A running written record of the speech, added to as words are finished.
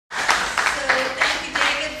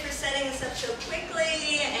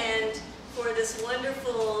for this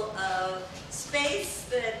wonderful space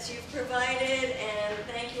that you've provided, and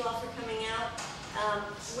thank you all for coming out.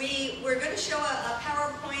 We're going to show a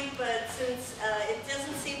PowerPoint, but since it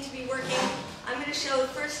doesn't seem to be working, I'm going to show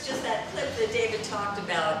first just that clip that David talked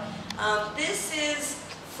about. This is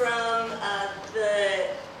from the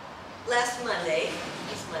last Monday,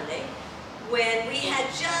 this Monday, when we had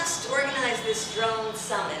just organized this drone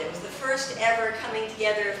summit. It was the first ever coming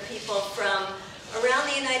together of people from around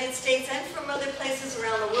the United States and from other places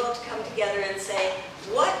around the world to come together and say,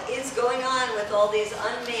 what is going on with all these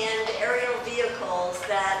unmanned aerial vehicles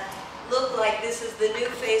that look like this is the new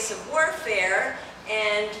face of warfare,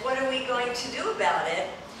 and what are we going to do about it?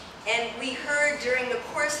 And we heard during the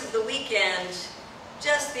course of the weekend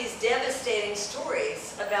just these devastating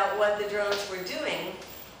stories about what the drones were doing.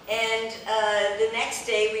 And the next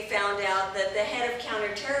day we found out that the head of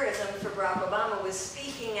counterterrorism for Barack Obama was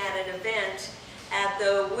speaking at an event at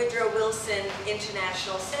the Woodrow Wilson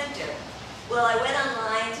International Center. Well, I went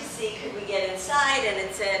online to see could we get inside, and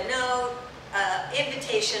it said no,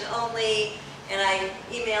 invitation only. And I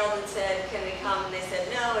emailed and said, can we come? And they said,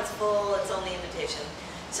 no, it's full, it's only invitation.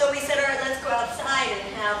 So we said, all right, let's go outside and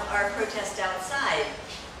have our protest outside.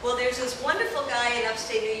 Well, there's this wonderful guy in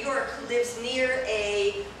upstate New York who lives near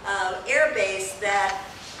a air base that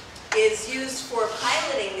is used for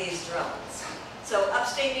piloting these drones. So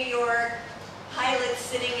upstate New York, pilots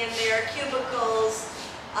sitting in their cubicles,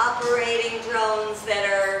 operating drones that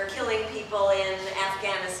are killing people in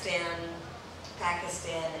Afghanistan,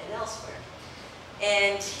 Pakistan, and elsewhere.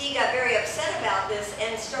 And he got very upset about this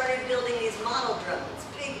and started building these model drones,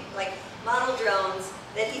 big, like model drones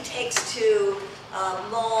that he takes to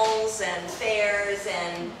malls and fairs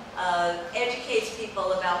and educates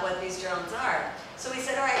people about what these drones are. So we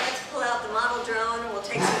said, all right, let's pull out the model drone and we'll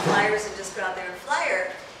take some flyers and just go out there and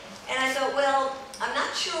flyer. And I thought, well, I'm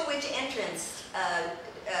not sure which entrance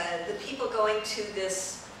the people going to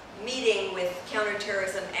this meeting with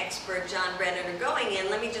counterterrorism expert John Brennan are going in.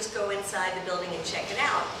 Let me just go inside the building and check it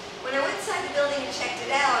out. When I went inside the building and checked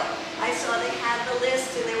it out, I saw they had the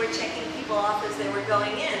list and they were checking people off as they were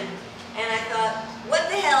going in. And I thought, what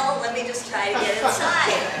the hell, let me just try to get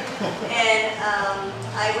inside. And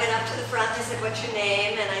I went up to the front and I said, what's your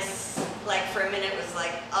name? And I, like, for a minute was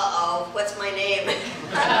like, uh-oh, what's my name?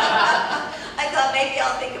 I thought maybe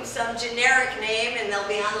I'll think of some generic name and they'll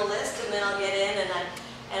be on the list and then I'll get in.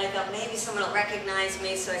 And I thought maybe someone will recognize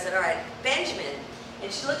me. So I said, all right, Benjamin.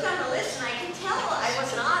 And she looked on the list and I could tell I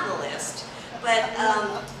wasn't on the list. But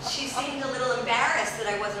she seemed a little embarrassed that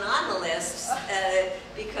I wasn't on the list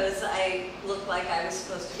because I looked like I was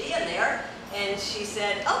supposed to be in there. And she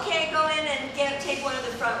said, okay, go in and take one of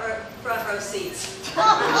the front row seats.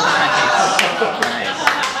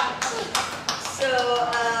 So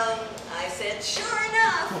I said, sure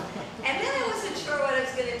enough. And then I wasn't sure what I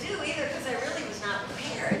was going to do either because I really was not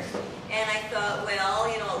prepared. And I thought,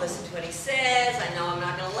 well, you know, I'll listen to what he says. I know I'm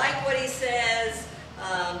not going to like what he says.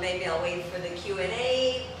 Maybe I'll wait for the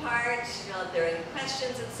Q&A part, you know, if there are any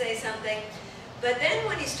questions, and say something. But then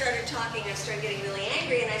when he started talking, I started getting really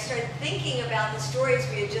angry, and I started thinking about the stories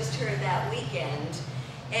we had just heard that weekend.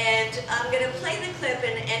 And I'm going to play the clip,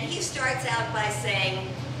 and he starts out by saying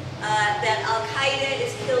that Al-Qaeda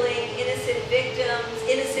is killing innocent victims,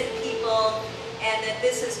 innocent people, and that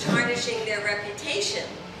this is tarnishing their reputation.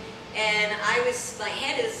 And my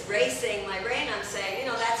head is racing, my brain, I'm saying, you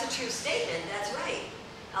know, that's a true statement, that's right.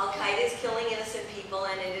 Al-Qaeda is killing innocent people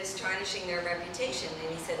and it is tarnishing their reputation.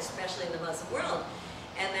 And he said, especially in the Muslim world.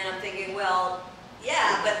 And then I'm thinking, well,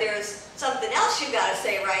 yeah, but there's something else you've got to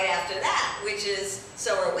say right after that, which is,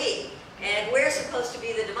 so are we. And we're supposed to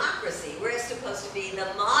be the democracy. We're supposed to be the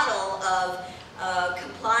model of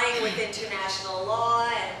complying with international law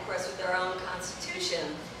and, of course, with our own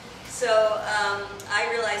constitution. So I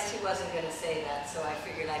realized he wasn't going to say that, so I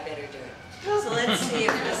figured I better do it. So let's see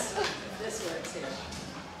if this works here.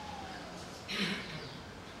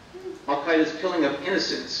 Al-Qaeda is killing of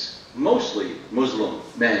innocents, mostly Muslim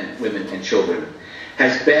men, women, and children,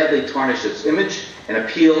 has badly tarnished its image and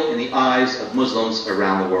appeal in the eyes of Muslims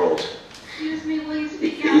around the world. Excuse me, will you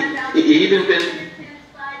speak out about Even been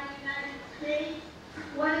by the United States?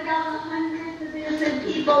 What about the hundreds of innocent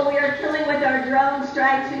people we are killing with our drone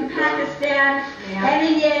strikes in Pakistan and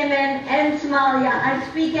in Yemen and Somalia? I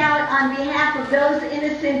speak out on behalf of those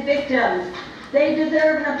innocent victims. They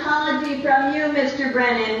deserve an apology from you, Mr.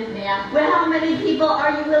 Brennan. Well, how many people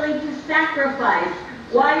are you willing to sacrifice?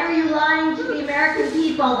 Why are you lying to the American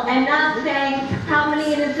people and not saying how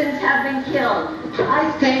many innocents have been killed?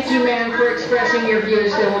 Thank you, ma'am, for expressing your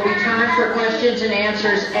views. There will be time for questions and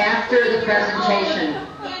answers after the presentation.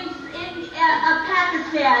 In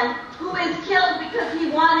Pakistan, who who was killed because he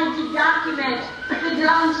wanted to document the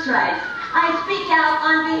drone strikes. I speak out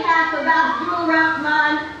on behalf of Abdul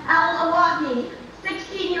Rahman al-Awadi,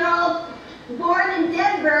 16-year-old born in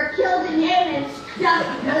Denver, killed in Yemen just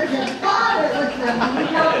because his father was somebody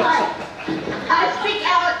he don't like. I speak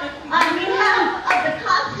out on behalf of the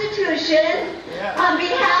Constitution, on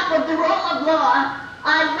behalf of the rule of law.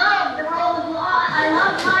 I love the rule of law. I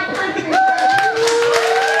love my country.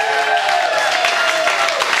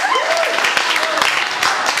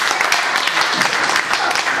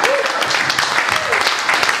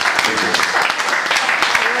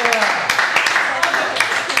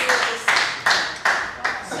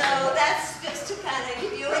 So that's just to kind of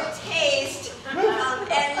give you a taste.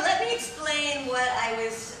 And let me explain what I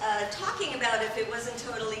was talking about if it wasn't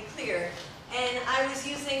totally clear. And I was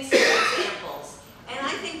using some examples. And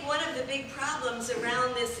I think one of the big problems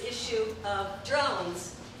around this issue of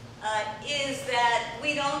drones is that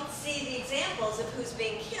we don't see the examples of who's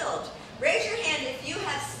being killed. Raise your hand if you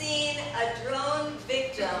have seen a drone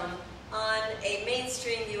victim on a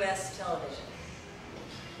mainstream U.S. television.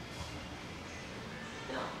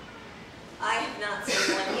 No. I have not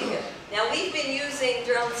seen one either. Now, we've been using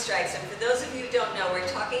drone strikes, and for those of you who don't know, we're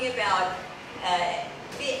talking about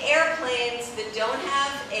the airplanes that don't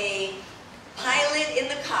have a pilot in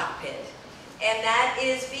the cockpit, and that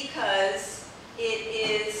is because it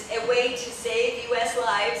is a way to save U.S.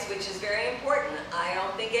 lives, which is very important. I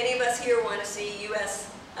don't think any of us here want to see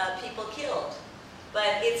U.S. People killed,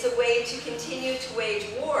 but it's a way to continue to wage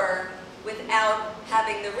war without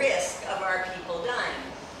having the risk of our people dying.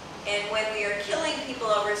 And when we are killing people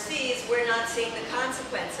overseas, we're not seeing the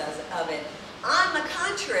consequences of it. On the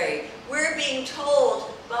contrary, we're being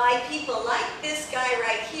told by people like this guy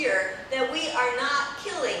right here that we are not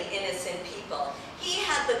killing innocent people. He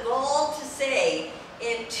had the gall to say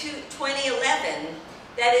in 2011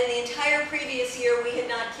 that in the entire previous year we had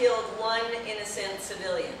not killed one innocent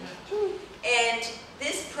civilian. And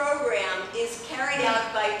this program is carried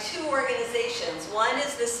out by two organizations. One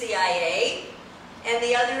is the CIA, and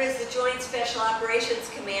the other is the Joint Special Operations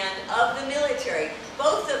Command of the military.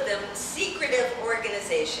 Both of them secretive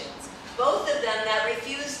organizations. Both of them that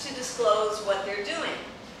refuse to disclose what they're doing.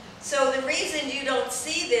 So the reason you don't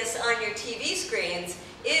see this on your TV screens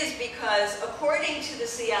is because, according to the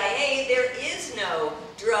CIA, there is no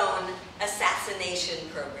drone assassination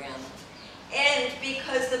program. And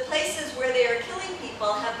because the places where they are killing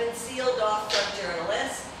people have been sealed off from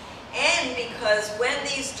journalists, and because when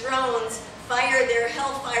these drones fire their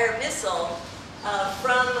Hellfire missile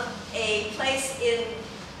from a place in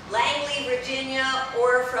Langley, Virginia,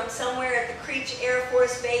 or from somewhere at the Creech Air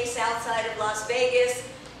Force Base outside of Las Vegas,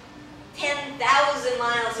 10,000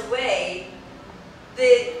 miles away,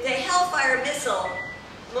 the Hellfire missile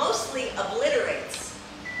mostly obliterates,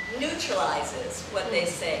 neutralizes what they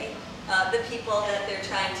say, the people that they're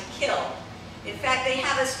trying to kill. In fact, they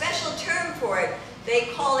have a special term for it. They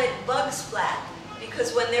call it bug splat,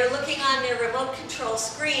 because when they're looking on their remote control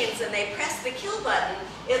screens and they press the kill button,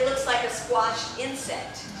 it looks like a squashed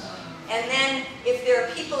insect. And then if there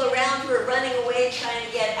are people around who are running away trying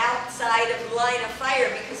to get outside of the line of fire,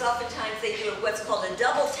 because oftentimes they do what's called a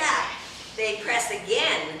double tap, they press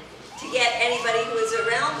again to get anybody who is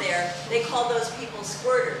around there, they call those people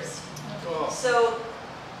squirters. So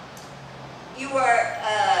you are,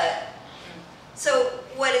 so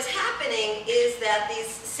what is happening is that these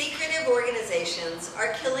secretive organizations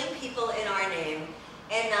are killing people in our name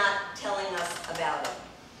and not telling us about it.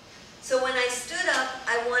 So when I stood up,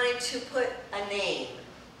 I wanted to put a name.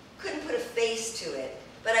 Couldn't put a face to it,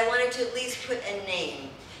 but I wanted to at least put a name.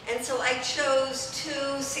 And so I chose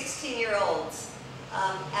two 16-year-olds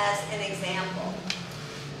as an example.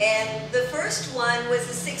 And the first one was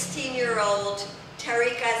a 16-year-old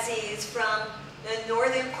Tariq Aziz from the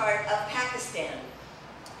northern part of Pakistan.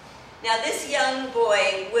 Now this young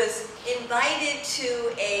boy was invited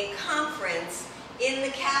to a conference in the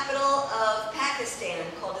capital of Pakistan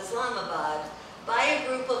called Islamabad by a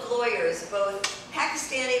group of lawyers, both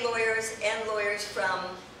Pakistani lawyers and lawyers from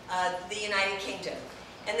the United Kingdom.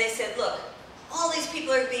 And they said, look, all these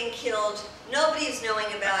people are being killed, nobody's knowing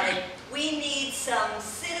about it, we need some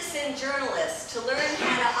citizen journalists to learn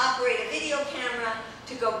how to operate a video camera,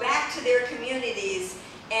 to go back to their communities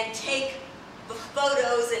and take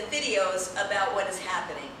photos and videos about what is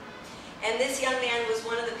happening. And this young man was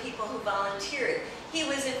one of the people who volunteered. He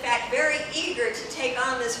was in fact very eager to take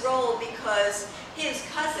on this role because his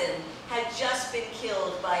cousin had just been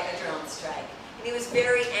killed by a drone strike. And he was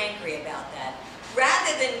very angry about that.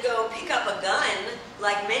 Rather than go pick up a gun,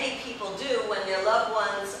 like many people do when their loved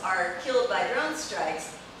ones are killed by drone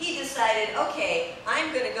strikes, he decided decided, okay,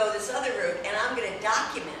 I'm going to go this other route and I'm going to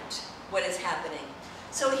document what is happening.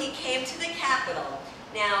 So he came to the Capitol.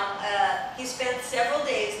 Now, he spent several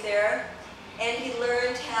days there, and he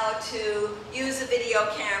learned how to use a video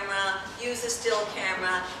camera, use a still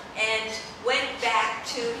camera, and went back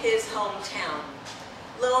to his hometown.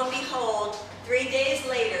 Lo and behold, 3 days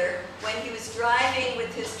later, when he was driving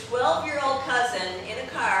with his 12-year-old cousin in a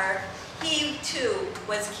car, he too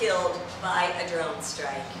was killed by a drone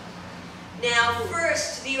strike. Now,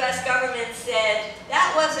 first, the U.S. government said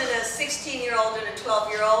that wasn't a 16-year-old and a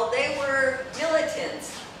 12-year-old, they were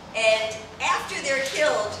militants. And after they're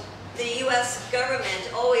killed, the U.S. government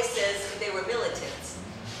always says they were militants.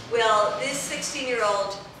 Well, this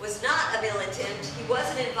 16-year-old was not a militant. He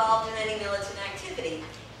wasn't involved in any militant activity.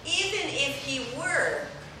 Even if he were,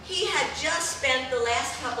 he had just spent the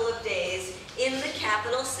last couple of days in the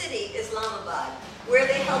capital city, Islamabad. Where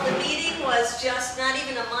they held the meeting was just not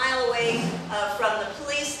even a mile away from the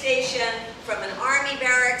police station, from an army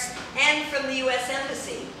barracks, and from the U.S.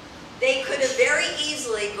 Embassy. They could have very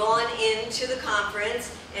easily gone into the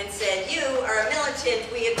conference and said, you are a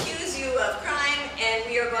militant, we accuse you of crime, and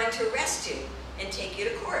we are going to arrest you and take you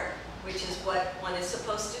to court, which is what one is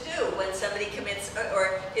supposed to do when somebody commits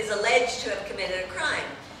or is alleged to have committed a crime.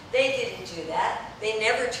 They didn't do that. They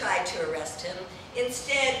never tried to arrest him.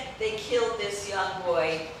 Instead, they killed this young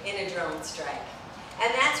boy in a drone strike.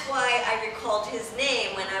 And that's why I recalled his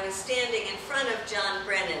name when I was standing in front of John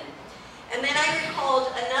Brennan. And then I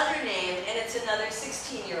recalled another name, and it's another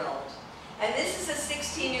 16-year-old. And this is a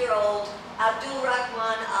 16-year-old Abdul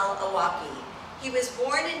Rahman al-Awaki. He was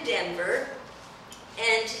born in Denver,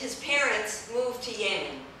 and his parents moved to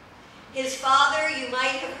Yemen. His father, you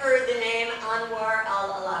might have heard the name Anwar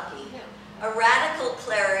al-Awlaki, a radical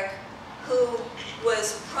cleric who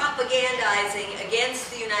was propagandizing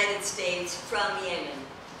against the United States from Yemen.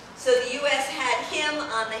 So the U.S. had him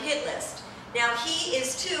on the hit list. Now he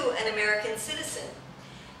is too an American citizen,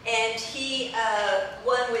 and he,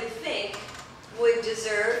 one would think, would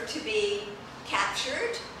deserve to be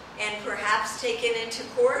captured and perhaps taken into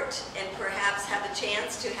court and perhaps have a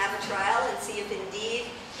chance to have a trial and see if indeed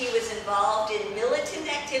he was involved in militant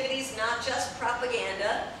activities, not just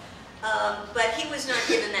propaganda, but he was not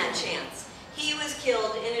given that chance. He was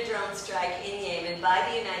killed in a drone strike in Yemen by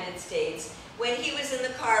the United States when he was in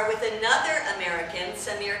the car with another American,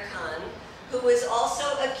 Samir Khan, who was also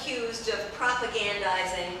accused of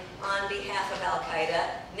propagandizing on behalf of Al-Qaeda,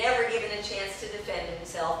 never given a chance to defend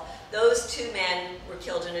himself. Those two men were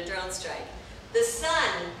killed in a drone strike. The son,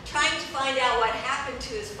 trying to find out what happened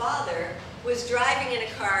to his father, was driving in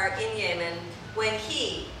a car in Yemen when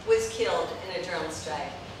he was killed in a drone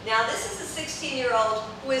strike. Now, this is a 16-year-old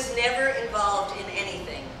who was never involved in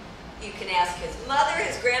anything. You can ask his mother,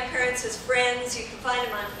 his grandparents, his friends. You can find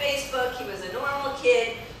him on Facebook. He was a normal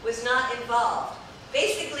kid, was not involved.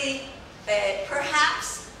 Basically,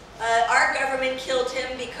 perhaps our government killed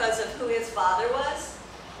him because of who his father was.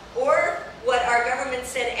 Or what our government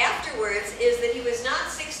said afterwards is that he was not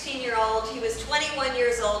 16-year-old, he was 21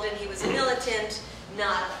 years old, and he was a militant.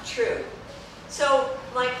 Not true. So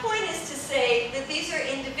my point is to say that these are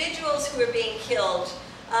individuals who are being killed.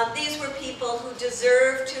 These were people who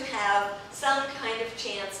deserve to have some kind of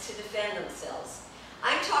chance to defend themselves.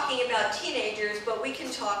 I'm talking about teenagers, but we can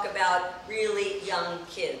talk about really young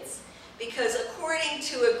kids. Because according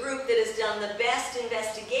to a group that has done the best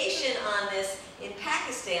investigation on this in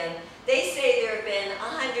Pakistan, they say there have been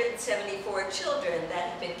 174 children that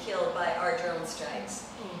have been killed by our drone strikes.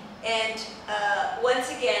 And once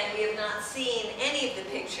again, we have not seen any of the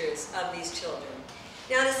pictures of these children.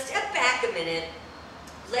 Now, to step back a minute,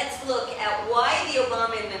 let's look at why the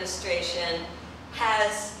Obama administration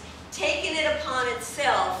has taken it upon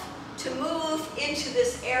itself to move into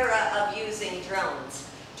this era of using drones.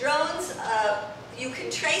 Drones, you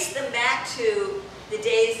can trace them back to the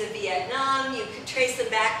days of Vietnam. You can trace them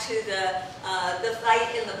back to the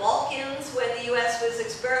fight in the Balkans when the U.S. was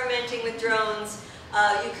experimenting with drones.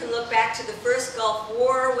 You can look back to the first Gulf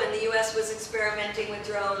War when the U.S. was experimenting with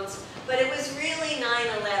drones. But it was really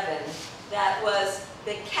 9/11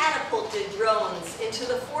 that catapulted drones into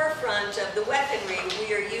the forefront of the weaponry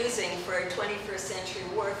we are using for 21st century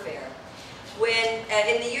warfare. When,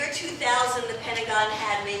 in the year 2000, the Pentagon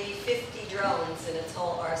had maybe 50 drones in its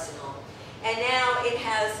whole arsenal. And now it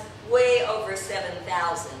has way over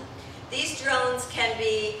 7,000. These drones can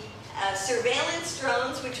be surveillance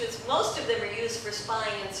drones, which is, most of them are used for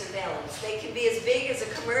spying and surveillance. They can be as big as a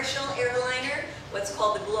commercial airliner. What's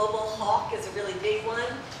called the Global Hawk is a really big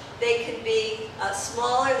one. They can be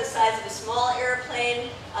smaller, the size of a small airplane,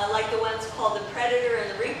 like the ones called the Predator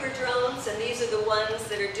and the Reaper drones. drones, and these are the ones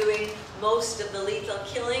that are doing most of the lethal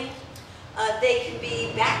killing. They can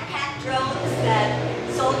be backpack drones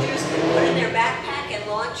that soldiers can put in their backpack and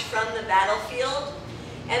launch from the battlefield.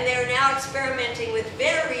 And they're now experimenting with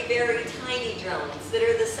very, very tiny drones that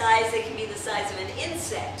are the size, they can be the size of an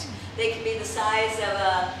insect. They can be the size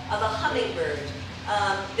of a hummingbird.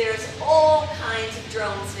 There's all kinds of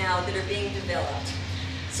drones now that are being developed.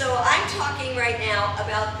 So I'm talking right now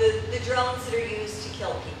about the drones that are used to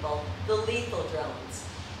kill people, the lethal drones.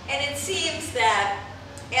 And it seems that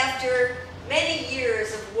after many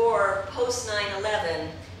years of war post 9/11,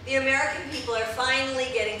 the American people are finally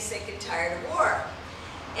getting sick and tired of war.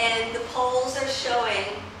 And the polls are showing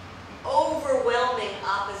overwhelming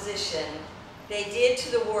opposition. They did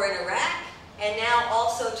to the war in Iraq, and now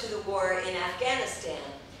also to the war in Afghanistan.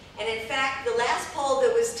 And in fact, the last poll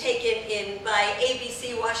that was taken by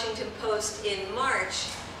ABC Washington Post in March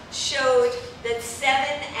showed that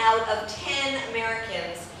 7 out of 10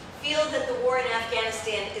 Americans feel that the war in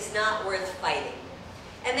Afghanistan is not worth fighting.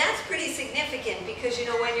 And that's pretty significant because, you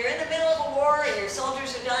know, when you're in the middle of a war and your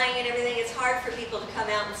soldiers are dying and everything, it's hard for people to come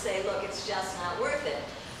out and say, look, it's just not worth it.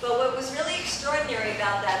 But what was really extraordinary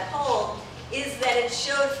about that poll is that it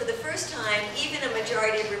showed for the first time even a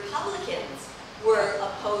majority of Republicans were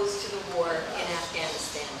opposed to the war in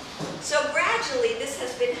Afghanistan. So gradually this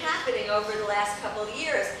has been happening over the last couple of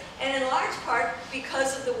years, and in large part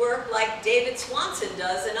because of the work like David Swanson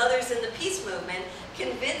does and others in the peace movement,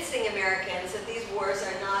 convincing Americans that these wars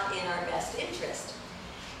are not in our best interest.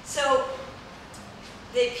 So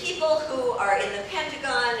the people who are in the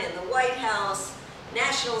Pentagon, in the White House,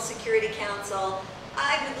 National Security Council,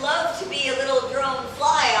 I would love to be a little drone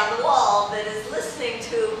fly on the wall that is listening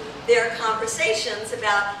to their conversations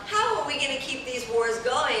about how are we going to keep these wars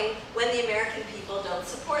going when the American people don't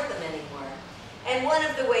support them anymore. And one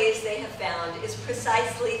of the ways they have found is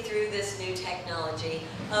precisely through this new technology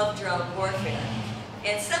of drone warfare.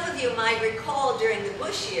 And some of you might recall during the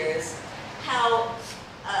Bush years how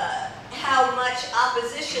much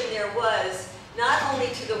opposition there was, not only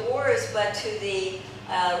to the wars, but to the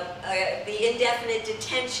indefinite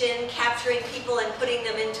detention, capturing people and putting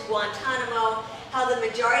them into Guantanamo, how the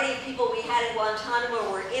majority of people we had in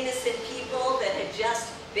Guantanamo were innocent people that had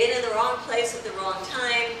just been in the wrong place at the wrong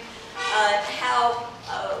time, how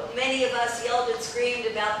many of us yelled and screamed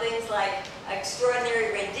about things like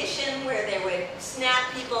extraordinary rendition, where they would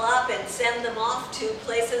snap people up and send them off to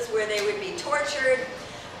places where they would be tortured,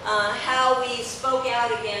 how we spoke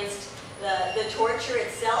out against the torture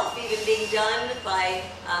itself, even being done by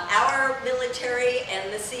our military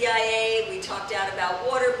and the CIA. We talked out about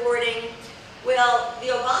waterboarding. Well, the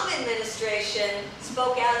Obama administration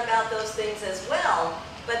spoke out about those things as well,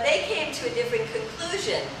 but they came to a different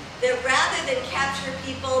conclusion, that rather than capture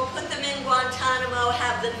people, put them in Guantanamo,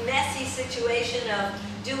 have the messy situation of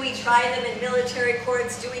do we try them in military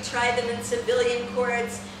courts, do we try them in civilian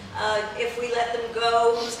courts, if we let them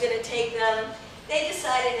go, who's going to take them? They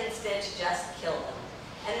decided instead to just kill them.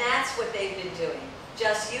 And that's what they've been doing.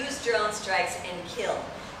 Just use drone strikes and kill.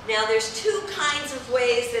 Now there's two kinds of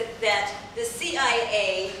ways that the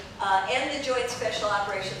CIA and the Joint Special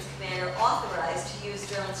Operations Command are authorized to use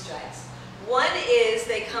drone strikes. One is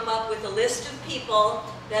they come up with a list of people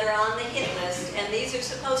that are on the hit list, and these are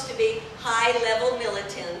supposed to be high-level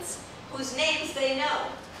militants whose names they know.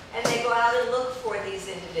 And they go out and look for these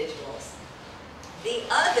individuals. The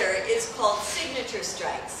other is called signature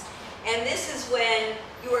strikes. And this is when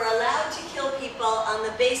you are allowed to kill people on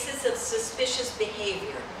the basis of suspicious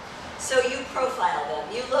behavior. So you profile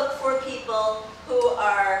them. You look for people who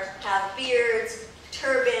have beards,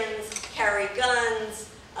 turbans, carry guns,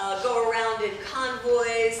 go around in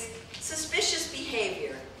convoys, suspicious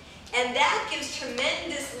behavior. And that gives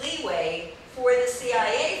tremendous leeway for the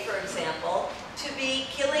CIA, for example, to be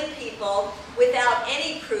killing people without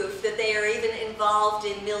any proof that they are even involved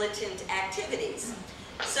in militant activities.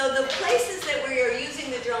 So the places that we are using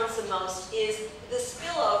the drones the most is the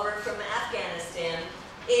spillover from Afghanistan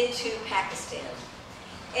into Pakistan.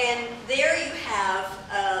 And there you have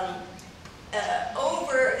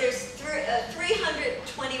there's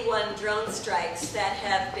 321 drone strikes that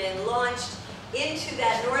have been launched into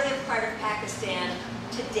that northern part of Pakistan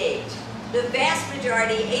to date. The vast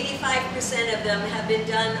majority, 85% of them, have been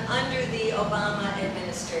done under the Obama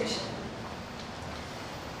administration.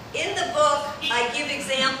 In the book, I give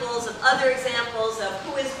examples of other examples of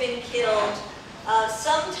who has been killed.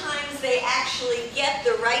 Sometimes they actually get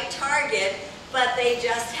the right target, but they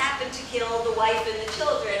just happen to kill the wife and the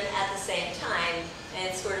children at the same time. And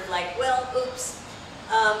it's sort of like, well, oops.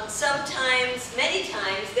 Sometimes, many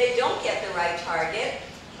times, they don't get the right target.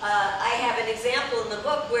 I have an example in the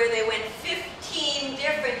book where they went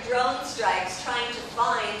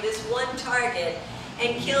target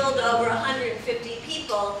and killed over 150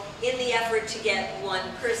 people in the effort to get one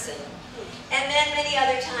person. And then many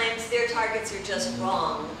other times their targets are just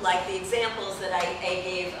wrong, like the examples that I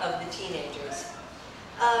gave of the teenagers.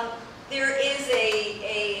 There is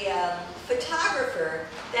a photographer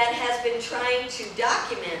that has been trying to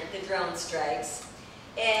document the drone strikes,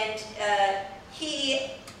 and he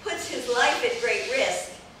puts his life at great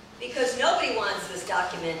risk because nobody wants this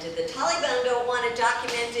documented. The Taliban don't want it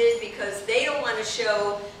documented because they don't want to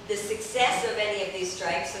show the success of any of these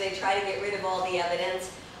strikes, so they try to get rid of all the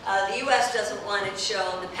evidence. The U.S. doesn't want it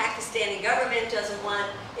shown. The Pakistani government doesn't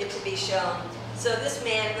want it to be shown. So this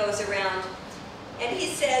man goes around and he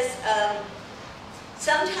says,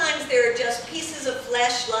 sometimes there are just pieces of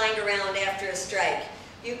flesh lying around after a strike.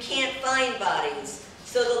 You can't find bodies.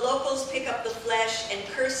 So the locals pick up the flesh and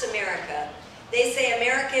curse America. They say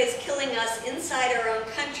America is killing us inside our own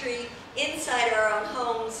country, inside our own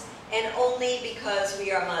homes, and only because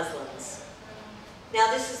we are Muslims.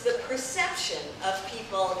 Now this is the perception of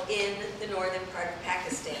people in the northern part of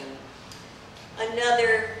Pakistan.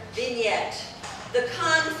 Another vignette. The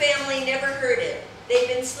Khan family never heard it. They'd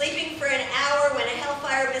been sleeping for an hour when a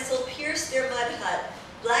Hellfire missile pierced their mud hut.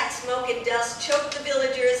 Black smoke and dust choked the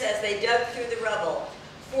villagers as they dug through the rubble.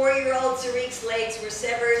 4-year-old Tariq's legs were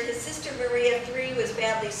severed. His sister Maria, 3, was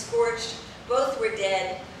badly scorched. Both were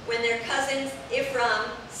dead. When their cousin Ifram,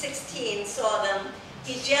 16, saw them,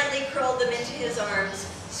 he gently curled them into his arms,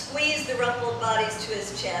 squeezed the rumpled bodies to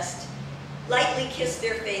his chest, lightly kissed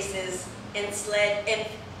their faces, and slid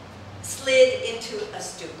into a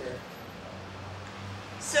stupor.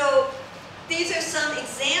 So these are some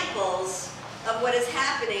examples of what is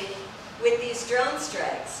happening with these drone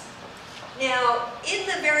strikes. Now, in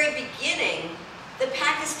the very beginning, the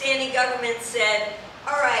Pakistani government said,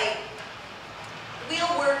 all right,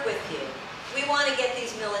 we'll work with you. We want to get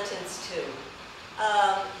these militants too.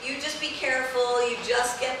 You just be careful, you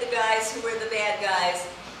just get the guys who are the bad guys,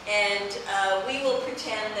 and we will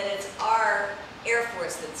pretend that it's our Air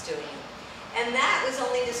Force that's doing it. And that was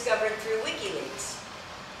only discovered through WikiLeaks.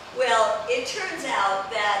 Well, it turns out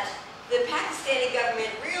that the Pakistani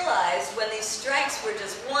government realized when these strikes were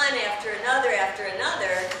just one after another,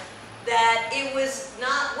 that it was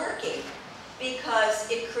not working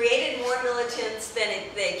because it created more militants than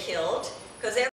they killed, because